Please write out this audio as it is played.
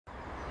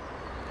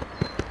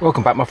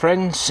Welcome back, my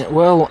friends.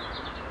 Well,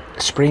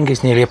 spring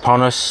is nearly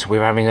upon us.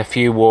 We're having a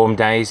few warm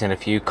days and a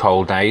few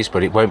cold days,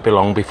 but it won't be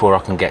long before I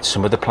can get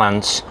some of the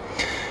plants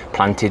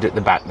planted at the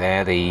back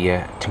there,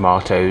 the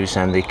tomatoes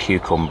and the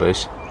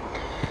cucumbers.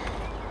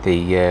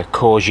 The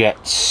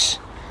courgettes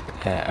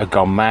are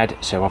gone mad,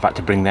 so I've had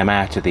to bring them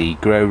out of the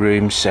grow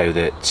room so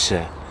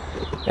that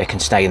they can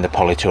stay in the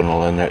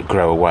polytunnel and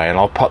grow away, and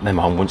I'll pot them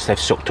on once they've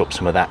sucked up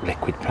some of that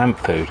liquid plant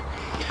food.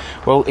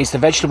 Well, it's the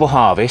vegetable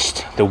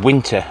harvest, the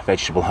winter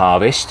vegetable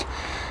harvest,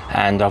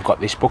 and I've got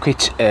this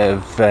bucket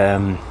of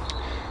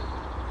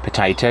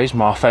potatoes,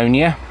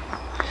 Marfonia,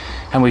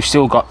 and we've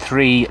still got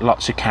 3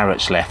 lots of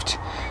carrots left.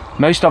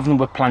 Most of them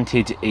were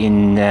planted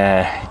in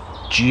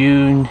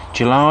June,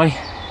 July,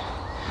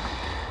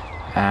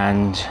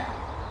 and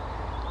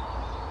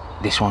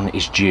this one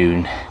is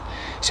June.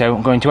 So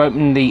I'm going to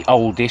open the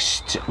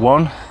oldest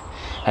one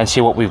and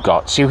see what we've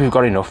got, see if we've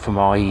got enough for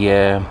my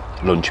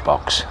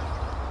lunchbox.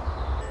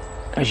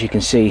 As you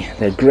can see,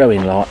 they're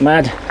growing like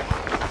mad,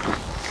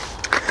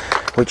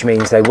 which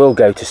means they will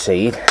go to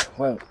seed.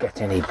 Won't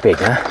get any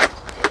bigger.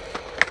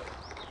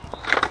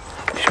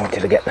 Just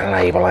wanted to get the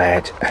label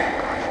out.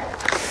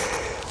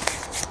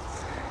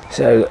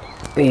 So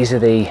these are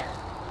the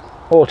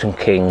Autumn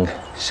King,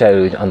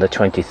 sowed on the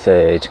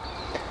 23rd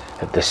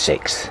of the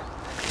 6th.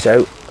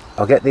 So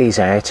I'll get these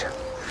out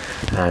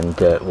and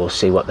we'll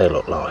see what they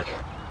look like.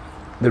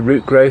 The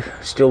root growth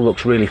still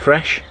looks really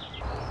fresh.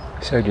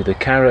 So do the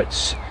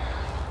carrots.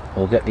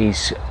 We'll get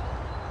these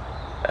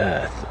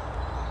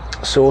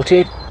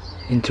sorted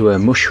into a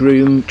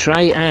mushroom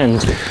tray, and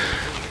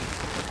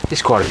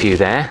there's quite a few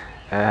there.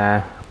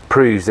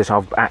 Proves that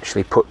I've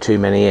actually put too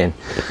many in.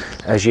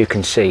 As you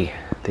can see,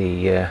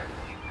 the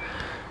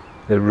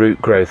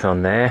root growth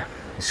on there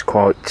is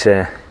quite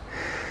a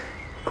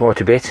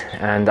bit,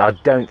 and I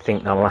don't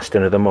think they'll last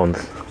another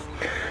month.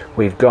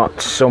 We've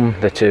got some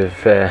that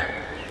have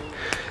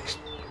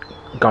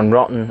gone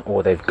rotten,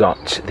 or they've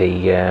got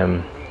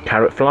the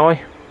carrot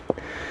fly.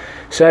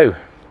 So,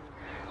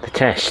 the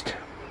test: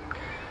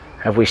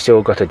 have we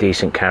still got a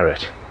decent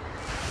carrot?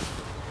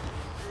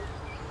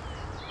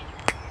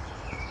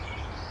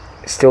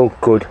 Still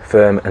good,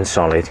 firm and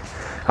solid.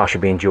 I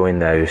should be enjoying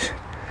those,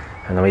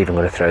 and I'm even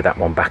going to throw that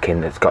one back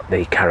in that's got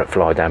the carrot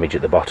fly damage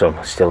at the bottom.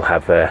 I still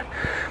have a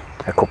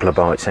couple of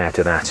bites out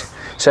of that.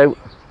 So,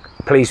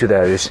 pleased with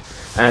those,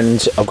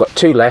 and I've got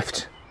 2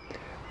 left.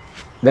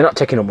 They're not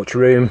taking up much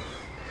room.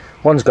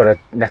 One's got a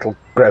nettle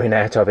growing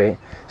out of it,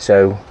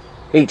 so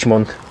each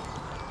month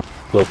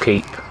we'll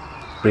keep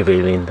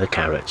revealing the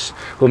carrots.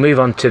 We'll move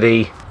on to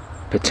the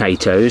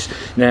potatoes.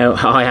 Now,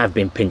 I have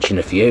been pinching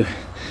a few,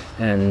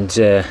 and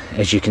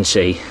as you can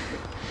see,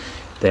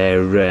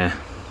 they're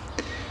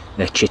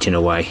chitting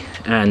away.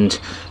 And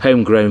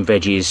homegrown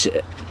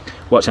veggies,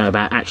 what's that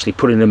about actually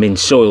putting them in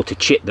soil to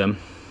chit them,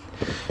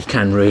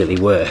 can really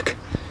work.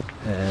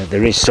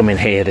 There is some in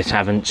here that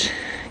haven't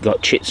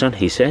got chits on,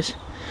 he says,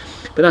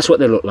 but that's what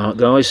they look like,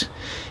 guys,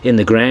 in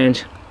the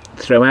ground.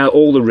 Throw out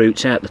all the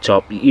roots out the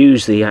top,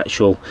 use the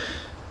actual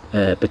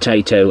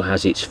potato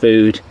as its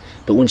food,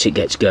 but once it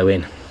gets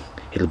going,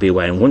 it'll be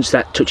away, and once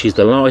that touches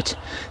the light,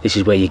 this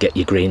is where you get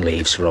your green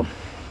leaves from.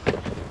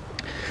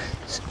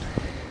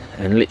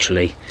 And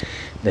literally,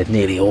 they've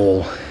nearly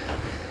all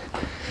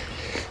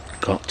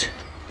got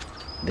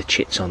the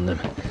chits on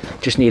them.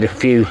 Just need a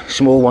few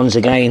small ones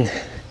again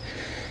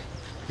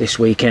this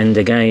weekend.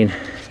 Again,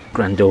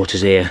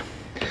 granddaughter's here,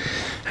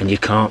 and you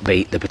can't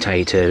beat the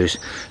potatoes.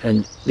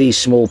 And these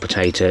small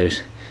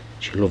potatoes,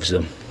 she loves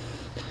them.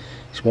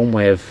 It's one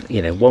way of,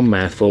 you know, one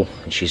mouthful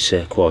and she's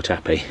quite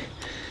happy.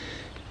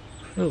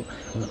 Oh,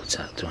 what's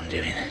that one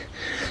doing?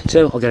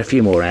 So I'll get a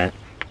few more out.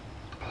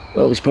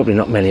 Well, there's probably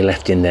not many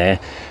left in there,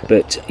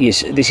 but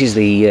yes, this is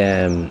the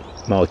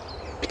my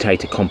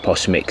potato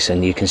compost mix,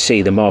 and you can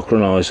see the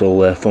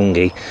mycorrhizal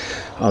fungi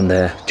on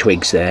the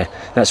twigs there.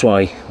 That's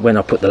why when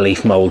I put the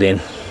leaf mould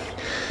in,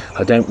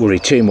 I don't worry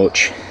too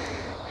much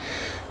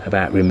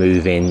about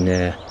removing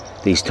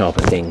these type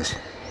of things.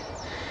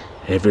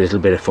 Every little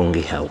bit of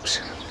fungi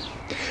helps.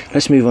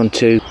 Let's move on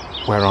to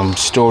where I'm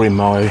storing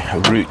my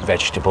root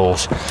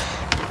vegetables.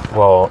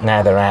 Well,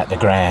 now they're out the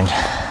ground.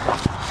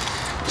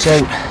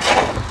 So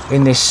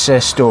in this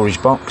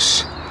storage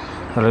box,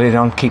 got a lid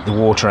on, keep the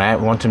water out.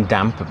 We want them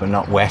damp but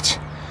not wet.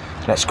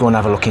 Let's go and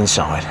have a look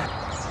inside.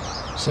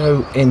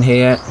 So in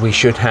here we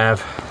should have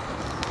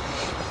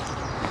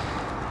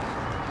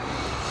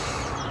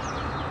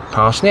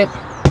parsnip,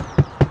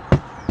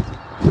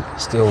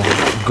 still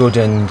good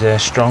and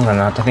strong,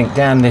 and I think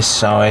down this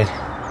side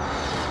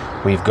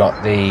we've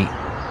got the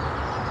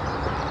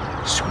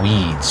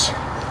Swedes.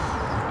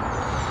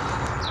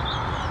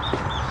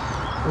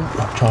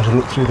 I'm trying to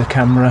look through the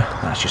camera,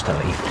 that's just a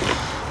leaf.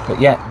 But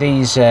yeah,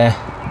 these are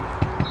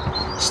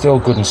still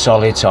good and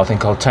solid, so I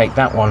think I'll take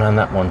that one and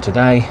that one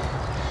today.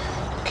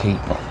 Keep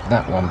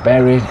that one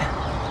buried.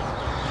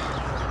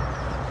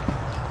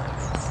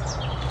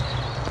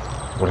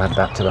 We'll add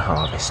that to the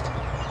harvest.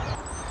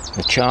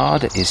 The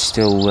chard is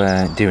still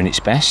doing its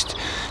best,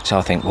 so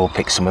I think we'll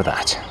pick some of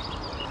that.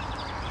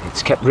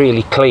 It's kept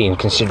really clean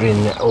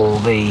considering all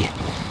the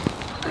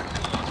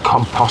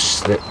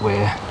composts that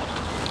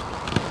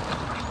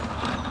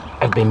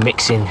have been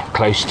mixing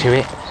close to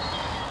it.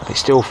 It's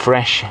still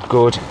fresh,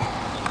 good,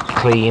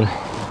 clean.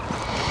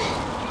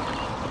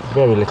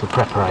 Very little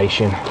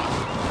preparation.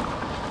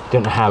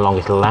 Don't know how long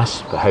it'll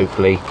last, but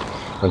hopefully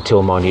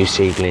until my new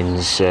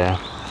seedlings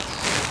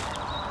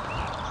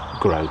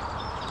grow.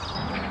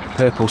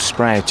 Purple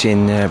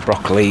sprouting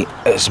broccoli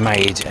has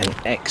made an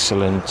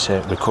excellent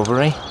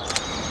recovery.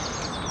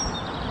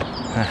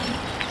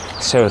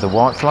 So the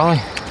whitefly.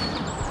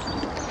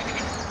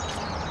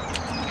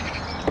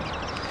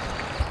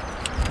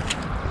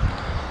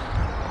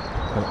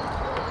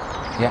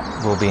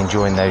 Yeah, we'll be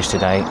enjoying those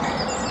today.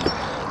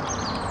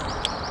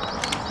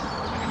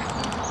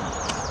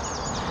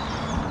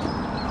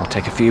 I'll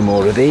take a few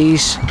more of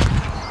these.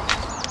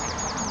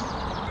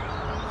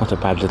 Not a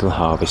bad little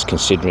harvest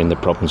considering the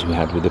problems we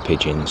had with the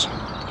pigeons.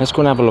 Let's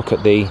go and have a look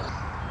at the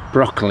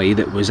broccoli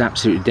that was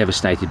absolutely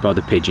devastated by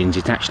the pigeons.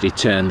 It actually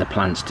turned the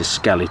plants to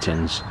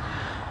skeletons,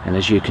 and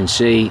as you can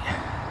see,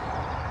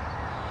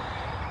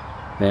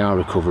 they are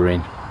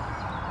recovering,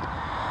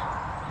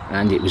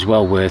 and it was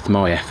well worth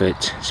my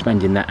effort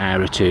spending that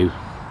hour or two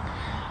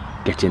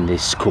getting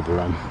this cover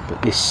on.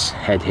 But this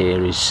head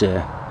here is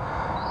a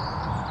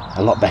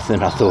lot better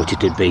than I thought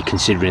it would be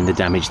considering the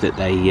damage that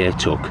they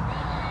took,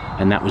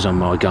 and that was on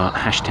my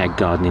hashtag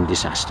gardening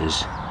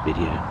disasters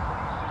video.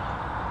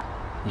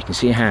 You can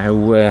see how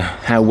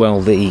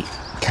well the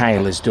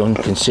kale has done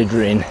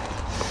considering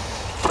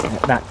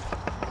that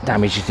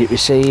damage that it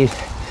received.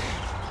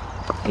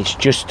 It's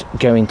just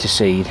going to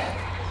seed,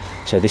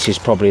 so this is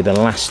probably the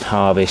last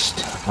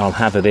harvest I'll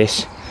have of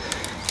this.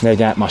 No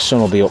doubt my son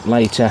will be up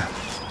later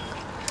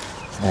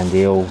and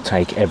he'll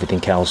take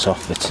everything else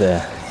off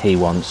that he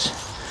wants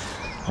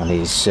on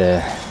his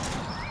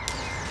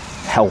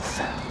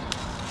health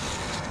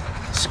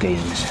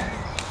schemes.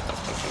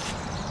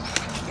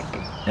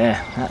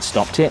 There, that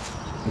stopped it.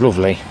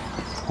 Lovely.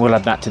 We'll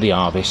add that to the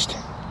harvest.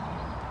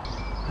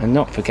 And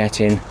not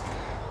forgetting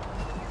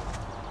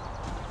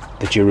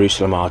the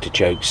Jerusalem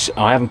artichokes.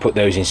 I haven't put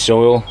those in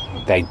soil.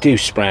 They do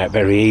sprout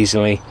very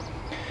easily.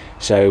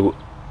 So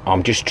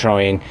I'm just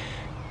spraying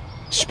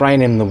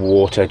in the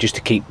water just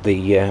to keep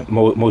the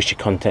moisture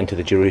content of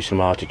the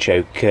Jerusalem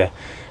artichoke at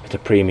a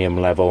premium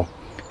level,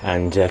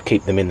 and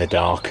keep them in the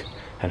dark,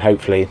 and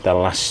hopefully they'll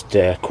last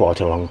quite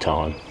a long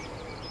time.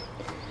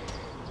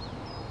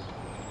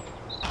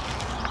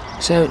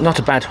 So not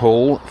a bad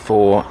haul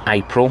for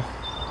April.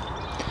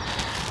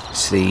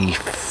 It's the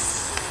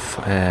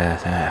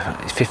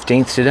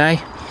 15th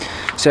today.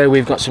 So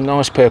we've got some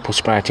nice purple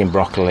sprouting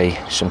broccoli,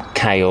 some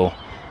kale,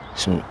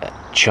 some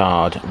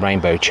chard,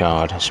 rainbow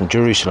chard, some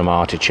Jerusalem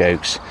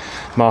artichokes,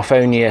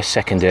 Marfonia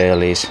second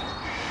earlies,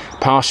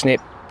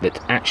 parsnip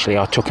that actually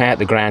I took out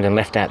the ground and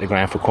left out the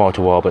ground for quite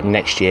a while, but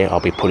next year I'll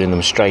be putting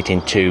them straight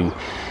into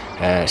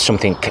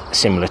something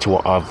similar to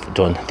what I've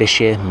done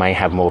this year. May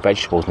have more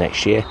vegetables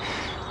next year.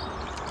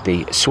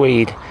 The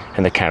swede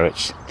and the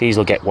carrots, these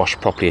will get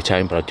washed properly at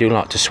home, but I do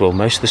like to swill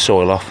most of the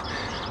soil off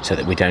so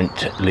that we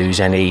don't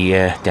lose any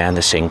down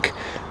the sink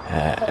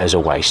as a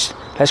waste.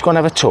 Let's go and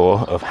have a tour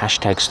of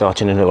hashtag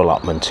starting a new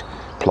allotment,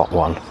 plot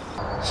 1.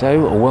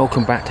 So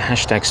welcome back to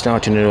hashtag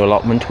starting a new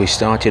allotment. We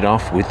started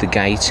off with the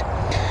gate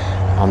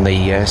on the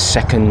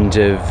 2nd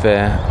of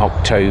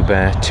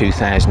October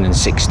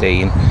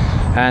 2016,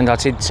 and I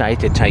did say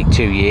it'd take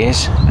 2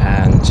 years,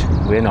 and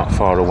we're not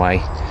far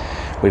away.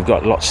 We've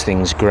got lots of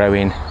things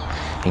growing,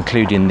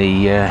 including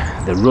the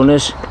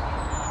runners,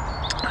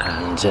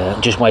 and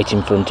just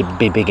waiting for them to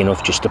be big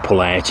enough just to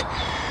pull out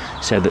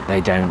so that they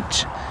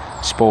don't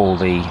spoil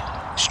the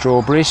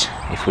strawberries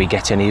if we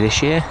get any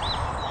this year.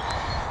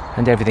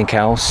 And everything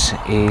else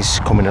is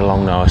coming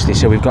along nicely.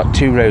 So we've got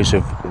 2 rows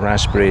of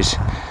raspberries,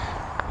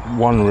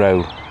 1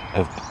 row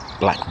of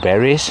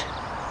blackberries.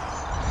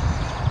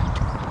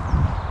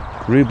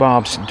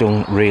 Rhubarb's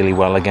done really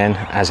well again,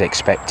 as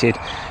expected,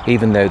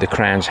 even though the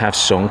crowns have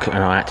sunk and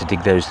I had to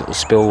dig those little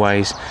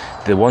spillways.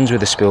 The ones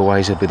with the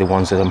spillways will be the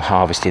ones that I'm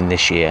harvesting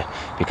this year,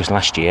 because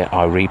last year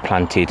I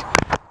replanted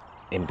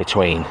in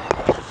between.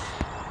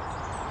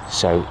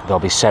 So there'll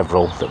be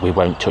several that we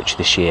won't touch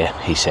this year,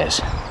 he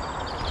says.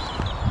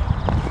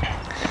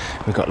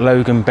 We've got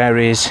Logan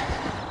berries,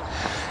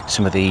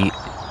 some of the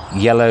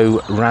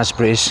yellow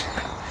raspberries,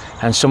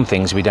 and some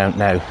things we don't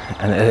know.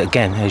 And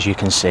again, as you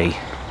can see,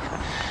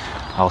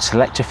 I'll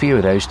select a few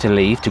of those to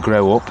leave to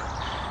grow up,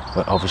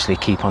 but obviously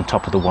keep on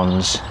top of the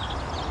ones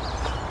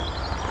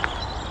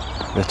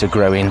that are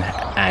growing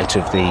out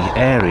of the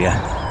area.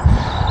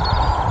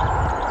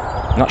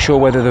 Not sure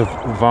whether the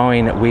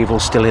vine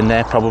weevil's still in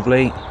there,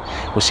 probably.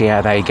 We'll see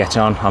how they get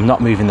on. I'm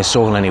not moving the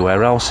soil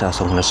anywhere else,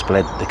 else I'm going to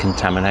spread the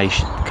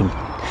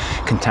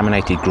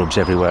contaminated grubs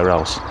everywhere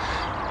else.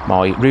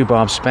 My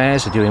rhubarb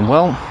spares are doing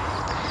well,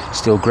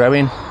 still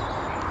growing,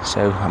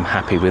 so I'm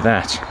happy with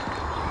that.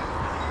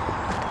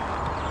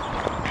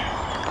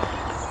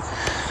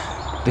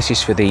 This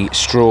is for the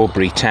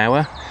strawberry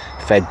tower,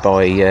 fed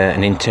by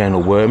an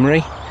internal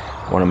wormery.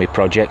 one of my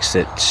projects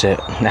that's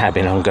now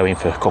been ongoing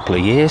for a couple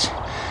of years.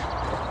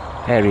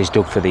 Areas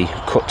dug for the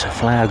cut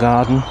flower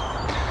garden.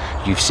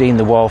 You've seen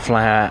the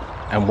wildflower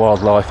and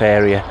wildlife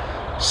area,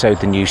 sowed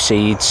the new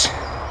seeds.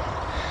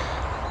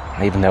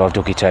 Even though I've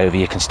dug it over,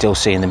 you can still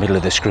see in the middle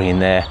of the screen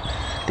there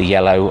the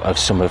yellow of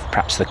some of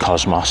perhaps the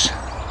cosmos.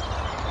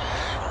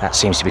 That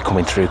seems to be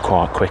coming through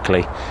quite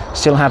quickly.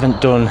 Still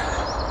haven't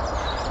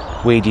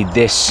weeded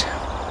this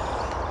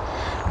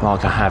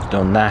like I have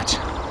done that.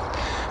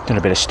 Done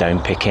a bit of stone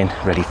picking,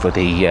 ready for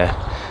the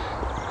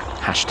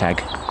hashtag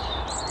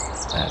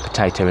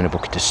potato in a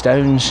bucket of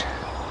stones.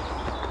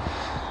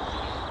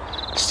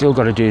 Still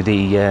got to do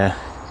the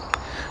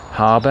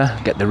harbour,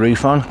 get the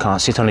roof on.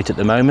 Can't sit on it at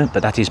the moment,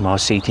 but that is my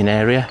seating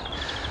area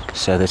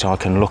so that I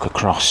can look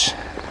across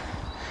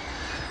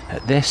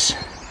at this.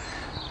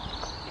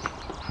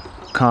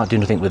 Can't do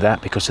nothing with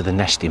that because of the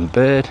nesting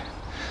bird,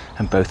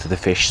 and both of the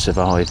fish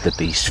survived the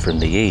beast from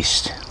the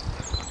east.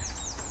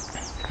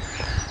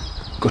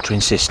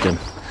 Guttering system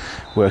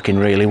working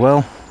really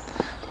well.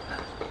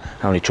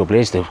 Only trouble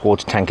is the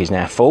water tank is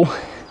now full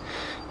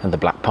and the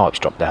black pipe's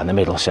dropped down the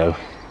middle, so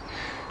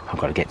I've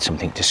got to get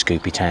something to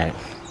scoop it out.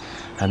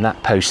 And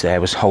that post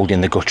there was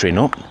holding the guttering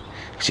up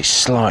because it's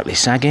slightly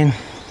sagging,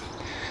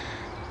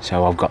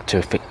 so I've got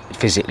to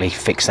physically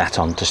fix that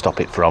on to stop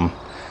it from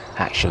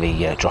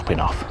actually dropping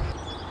off.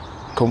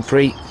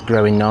 Comfrey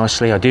growing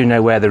nicely. I do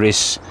know where there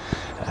is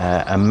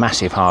a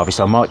massive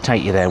harvest. I might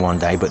take you there one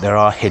day, but there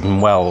are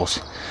hidden wells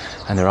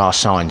and there are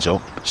signs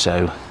up,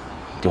 so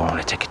do I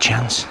want to take a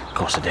chance? Of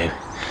course I do.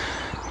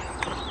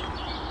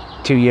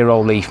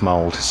 2-year-old leaf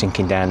mould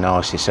sinking down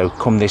nicely, so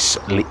come this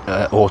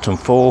autumn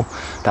fall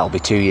that'll be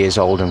 2 years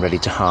old and ready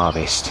to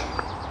harvest.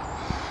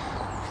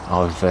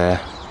 I've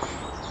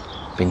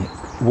been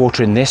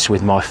watering this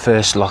with my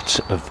first lot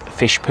of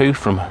fish poo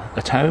from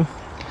at home,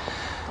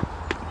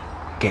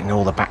 getting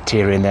all the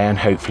bacteria in there, and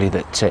hopefully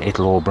that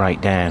it'll all break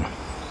down.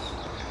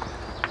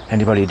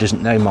 Anybody who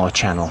doesn't know my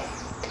channel,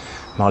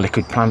 my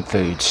liquid plant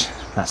foods,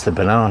 that's the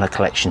banana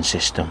collection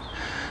system,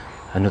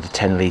 another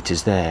 10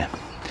 litres there.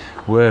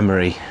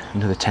 Wormery,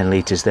 another 10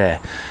 litres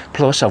there.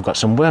 Plus I've got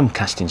some worm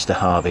castings to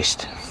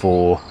harvest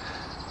for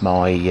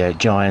my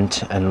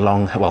giant and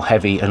long, well,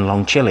 heavy and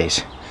long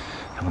chilies.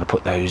 I'm going to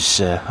put those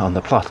on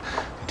the plot.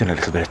 I've done a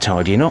little bit of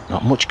tidying up,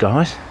 not much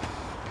guys.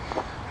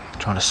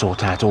 Trying to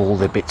sort out all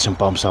the bits and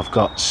bobs I've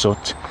got.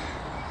 Soot,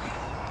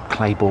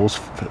 clay balls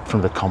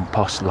from the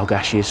compost, log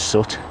ashes,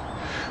 soot.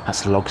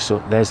 That's the log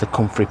soot. There's the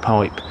comfrey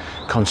pipe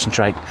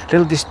concentrate. A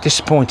little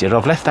disappointed.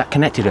 I've left that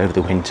connected over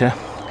the winter.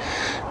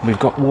 We've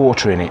got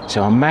water in it,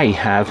 so I may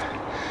have,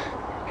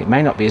 it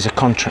may not be as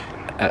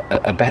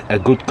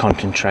a good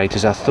concentrate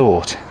as I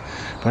thought,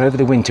 but over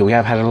the winter we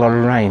have had a lot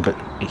of rain, but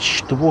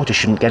the water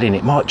shouldn't get in.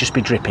 It might just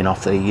be dripping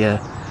off the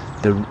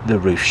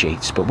roof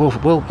sheets, but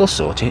we'll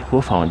sort it.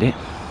 We'll find it.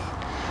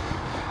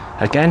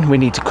 Again, we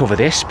need to cover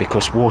this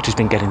because water's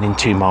been getting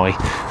into my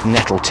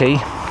nettle tea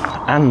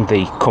and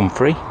the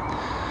comfrey.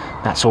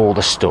 That's all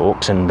the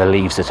stalks and the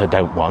leaves that I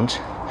don't want,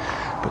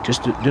 but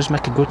just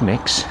make a good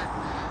mix.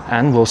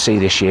 And we'll see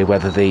this year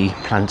whether the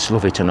plants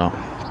love it or not.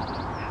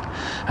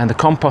 And the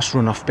compost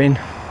runoff bin,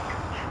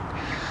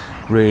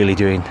 really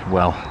doing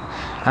well.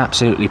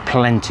 Absolutely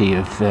plenty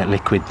of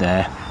liquid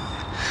there.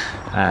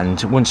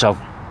 And once I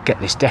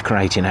get this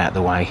decorating out of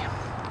the way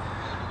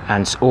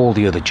and all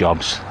the other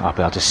jobs, I'll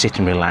be able to sit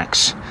and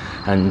relax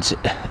and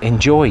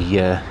enjoy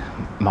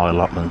my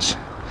allotments.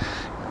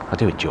 I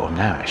do enjoy them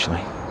now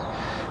actually.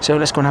 So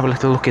let's go and have a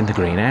little look in the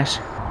greenhouse.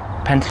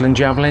 Pentel and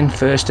Javelin,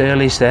 first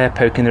earlies there,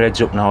 poking their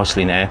heads up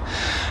nicely now.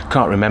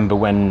 Can't remember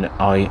when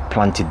I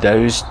planted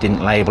those, didn't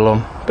label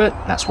them, but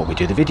that's what we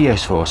do the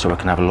videos for, so I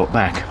can have a look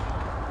back.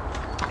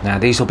 Now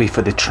these will be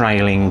for the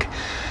trailing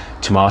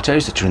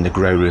tomatoes that are in the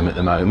grow room at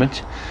the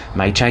moment.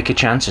 May take a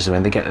chance as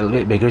when they get a little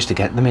bit bigger is to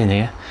get them in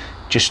here.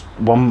 Just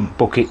one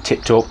bucket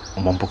tipped up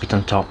and one bucket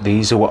on top.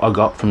 These are what I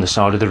got from the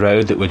side of the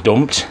road that were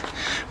dumped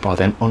by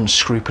them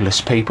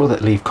unscrupulous people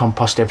that leave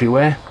compost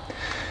everywhere.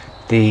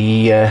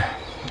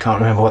 Can't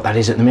remember what that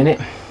is at the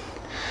minute.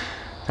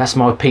 That's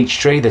my peach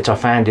tree that I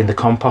found in the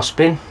compost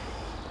bin,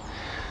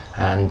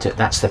 and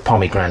that's the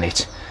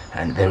pomegranate,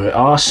 and there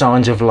are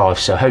signs of life,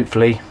 so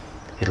hopefully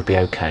it'll be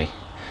okay.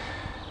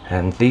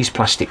 And these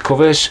plastic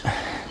covers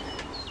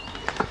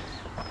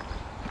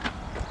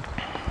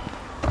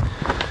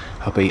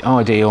will be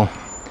ideal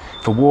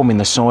for warming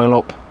the soil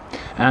up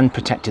and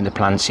protecting the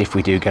plants if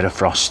we do get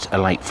a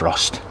late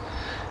frost.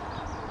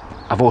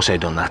 I've also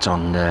done that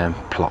on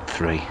plot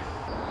 3.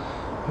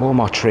 All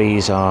my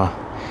trees are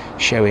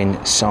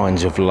showing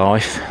signs of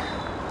life,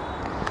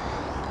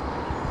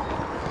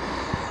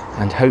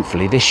 and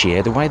hopefully this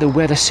year, the way the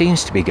weather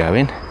seems to be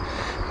going,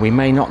 we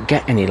may not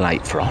get any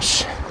late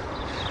frosts.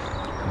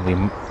 We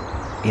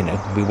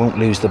won't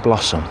lose the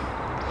blossom.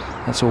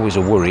 That's always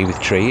a worry with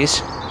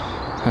trees.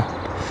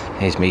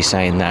 Here's me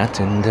saying that,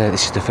 and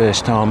this is the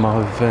first time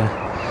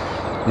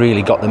I've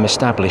really got them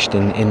established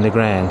in the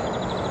ground.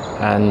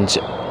 And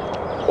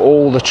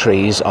all the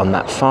trees on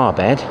that far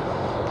bed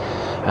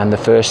and the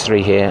first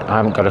 3 here, I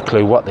haven't got a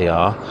clue what they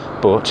are,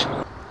 but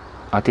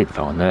I did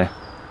find the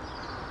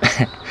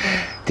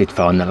did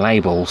find the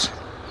labels.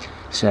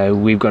 So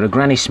we've got a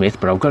Granny Smith,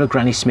 but I've got a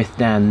Granny Smith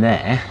down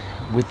there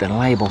with the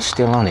label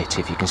still on it,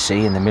 if you can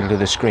see in the middle of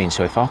the screen.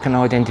 So if I can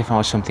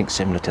identify something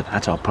similar to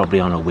that, I'll probably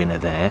on a winner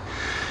there.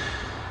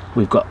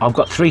 I've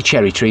got 3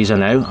 cherry trees. I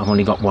know I've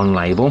only got 1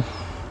 label.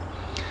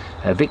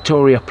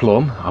 Victoria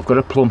plum, I've got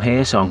a plum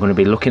here, so I'm going to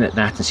be looking at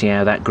that and see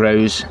how that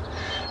grows.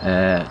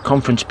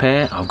 Conference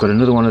pear, I've got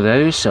another one of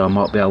those, so I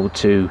might be able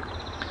to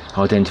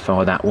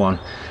identify that one.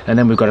 And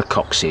then we've got a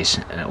Cox's,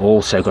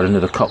 also got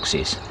another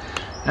Cox's,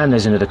 and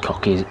there's another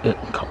Cox's,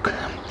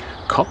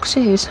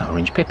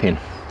 orange pippin.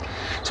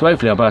 So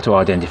hopefully I'll be able to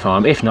identify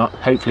them. If not,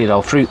 hopefully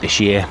they'll fruit this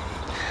year,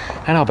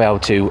 and I'll be able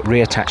to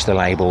reattach the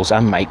labels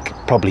and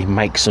probably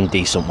make some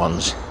decent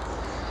ones.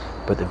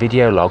 But the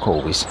video log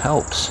always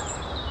helps.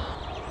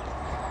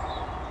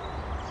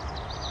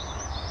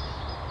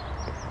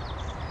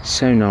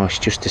 So nice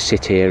just to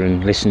sit here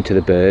and listen to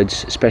the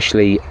birds,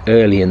 especially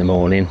early in the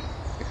morning.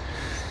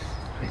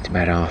 It's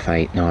about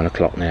 8:30, 9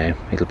 o'clock now.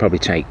 It'll probably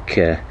take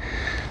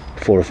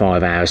 4 or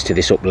 5 hours to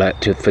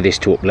for this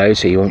to upload,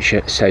 so you won't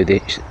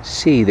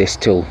see this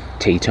till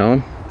tea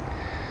time.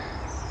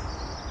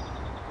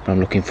 I'm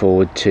looking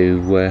forward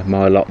to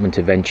my allotment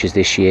adventures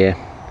this year,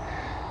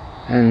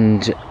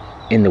 and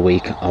in the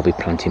week I'll be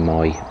planting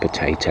my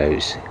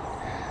potatoes.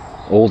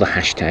 All the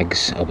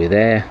hashtags will be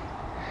there.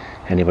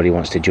 Anybody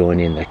wants to join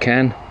in, they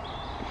can.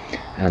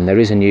 And there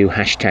is a new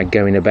hashtag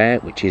going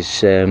about, which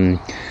is the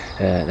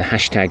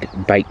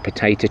hashtag baked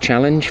potato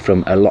challenge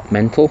from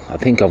Alotmental. I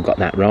think I've got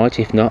that right.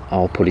 If not,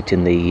 I'll put it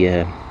in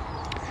the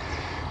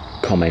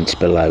comments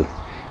below.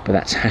 But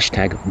that's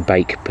hashtag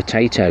baked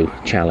potato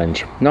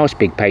challenge. Nice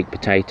big baked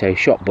potato,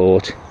 shop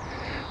bought.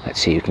 Let's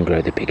see who can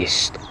grow the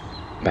biggest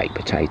baked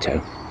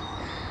potato.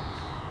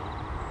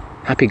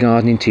 Happy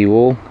gardening to you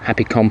all.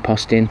 Happy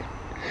composting.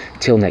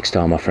 Till next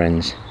time, my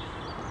friends.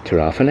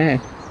 Ta-ra for now.